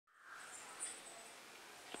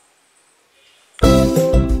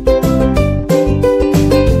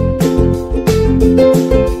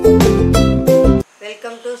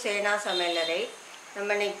சேனா சமையலறை.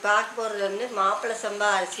 நம்ம இன்னைக்கு பார்க்க போகிறது வந்து மாப்பிள்ளை சம்பா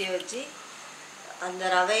அரிசியை வச்சு அந்த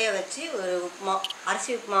ரவையை வச்சு ஒரு உப்புமா,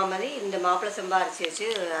 அரிசி உப்புமா மாதிரி. இந்த மாப்பிள்ளை சம்பா அரிசி வச்சு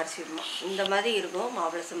அரிசி உப்புமா இந்த மாதிரி இருக்கும்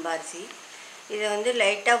மாப்பிள்ளை சம்பா அரிசி. இதை வந்து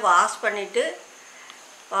லைட்டாக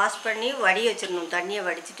வாஷ் பண்ணி வடி வச்சிடணும். தண்ணியை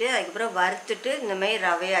வடிச்சிட்டு அதுக்கப்புறம் வறுத்துட்டு இந்த மாதிரி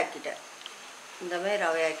ரவையாக்கிட்டேன்.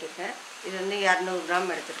 இது வந்து 200 கிராம்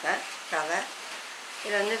எடுத்துருக்கேன் ரவை.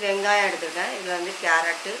 இதில் வந்து வெங்காயம் எடுத்துருக்கேன். இதில் வந்து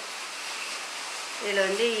கேரட்டு, இதில்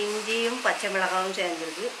வந்து இஞ்சியும் பச்சை மிளகாயும்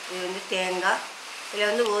சேர்ந்துருக்கு. இது வந்து தேங்காய், இதில்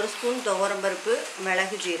வந்து 1 ஸ்பூன் துவரம்பருப்பு,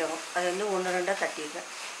 மிளகு, ஜீரகம், அது வந்து 1-2 தட்டியிருக்கேன்.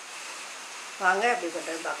 வாங்க எப்படி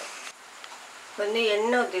பண்ணுறது பார்க்கலாம். இப்போ வந்து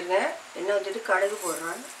எண்ணெய் ஊற்றிருக்கேன். எண்ணெய் ஊற்றிட்டு கடுகு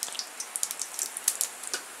போடுறேன்.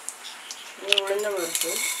 உளுந்தம்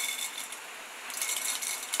பருப்பு,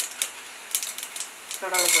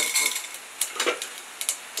 கடலை பருப்பு,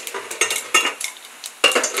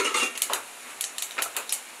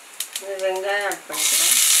 வெங்காயம் ஆட்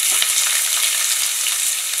பண்ணிக்கிறேன்.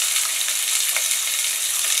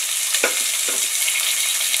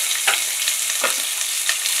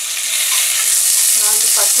 நான் வந்து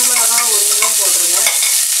பச்சை மிளகாய் 1 தான் போட்டிருக்கேன்.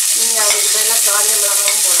 நீங்கள் அதுக்கு பதிலாக காஞ்ச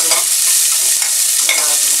மிளகாவும் போடலாம்,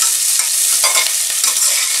 நல்லாயிருக்கும்.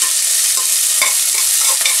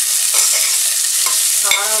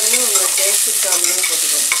 காரம் வந்து உங்கள் டேஸ்ட்டுக்கு தகுந்த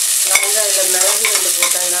போட்டுக்கணும். நான் வந்து அதில் மிளகு 2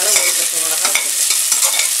 போட்டதுனால 1 பச்சை மிளகாய் போட்டேன்.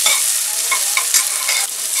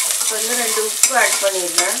 இப்போ வந்து 2 உப்பு ஆட்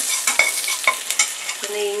பண்ணிடுறேன்.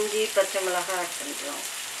 கொஞ்சம் இஞ்சி பச்சை மிளகாய் ஆட் பண்ணிக்கலாம்.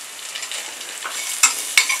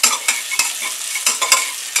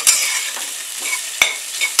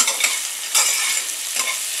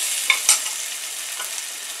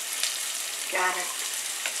 கேரட்,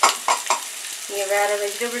 நீங்கள் வேறு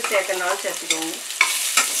வெஜிடபிள் சேர்க்கனாலும் சேர்த்துக்கோங்க.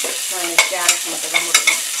 நான் கேரட் மட்டும் தான்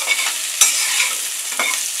போட்டுக்கேன்.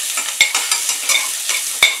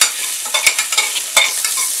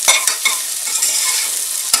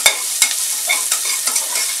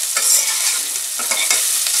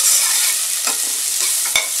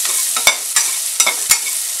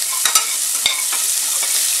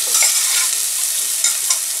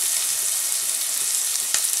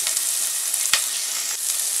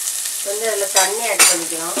 வந்து அதில் தண்ணி ஆட்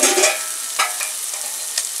பண்ணிக்கலாம்.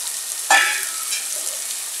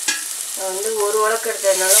 நான் வந்து 1 உலக்கு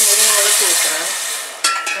எடுத்ததுனால 3 உலக்கு ஊற்றுறேன்.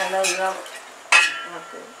 200 கிராம்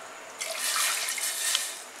உலக்கு.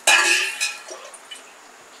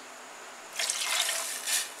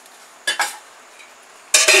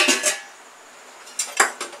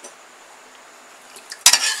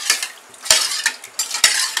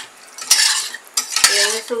 இது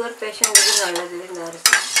வந்து சுகர் பேஷண்ட்டுக்கு நல்லது இந்த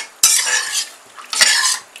அரிசி.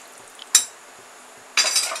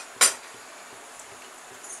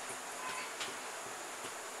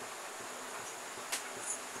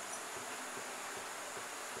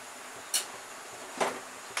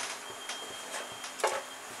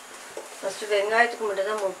 ஃபஸ்ட்டு வெங்காயத்துக்கு மட்டும்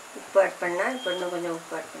தான் உப்பு ஆட் பண்ணேன். இப்போ இன்னும் கொஞ்சம்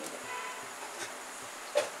உப்பு ஆட் பண்ணிக்கிறேன்.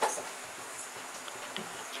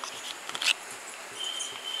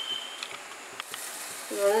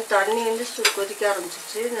 இது வந்து தண்ணி வந்து கொதிக்க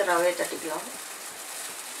ஆரம்பிச்சிச்சு. இந்த ரவையை தட்டிக்கலாம்.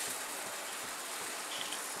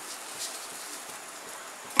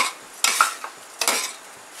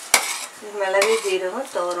 இது மிளகு,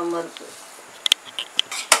 ஜீரகம், துவரம் பருப்பு.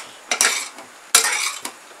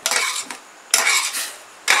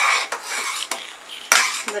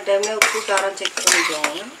 இந்த டைமில் உப்பு காரம் செக்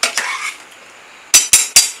பண்ணிக்கோங்க.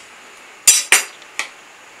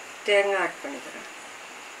 தேங்காய் ஆட் பண்ணிக்கிறேன்.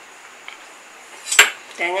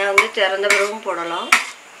 தேங்காய் வந்து திறந்த பிறகும் போடலாம்,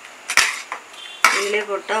 இதிலே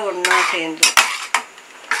போட்டால் ஒன்றா சேர்ந்துடும்.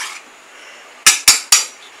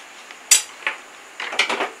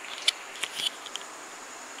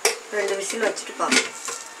 ரெண்டு விசில் வச்சுட்டு பார்க்கலாம்.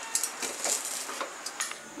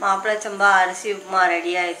 மாப்பிள்ளை சம்பா அரிசி உப்புமா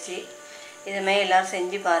ரெடி ஆயிடுச்சு. இதுமாதிரி எல்லோரும்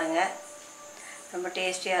செஞ்சு பாருங்கள், ரொம்ப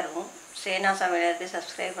டேஸ்டியாக இருக்கும். சேனா சமையலுக்கு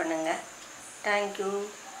சப்ஸ்கிரைப் பண்ணுங்கள். தேங்க்யூ.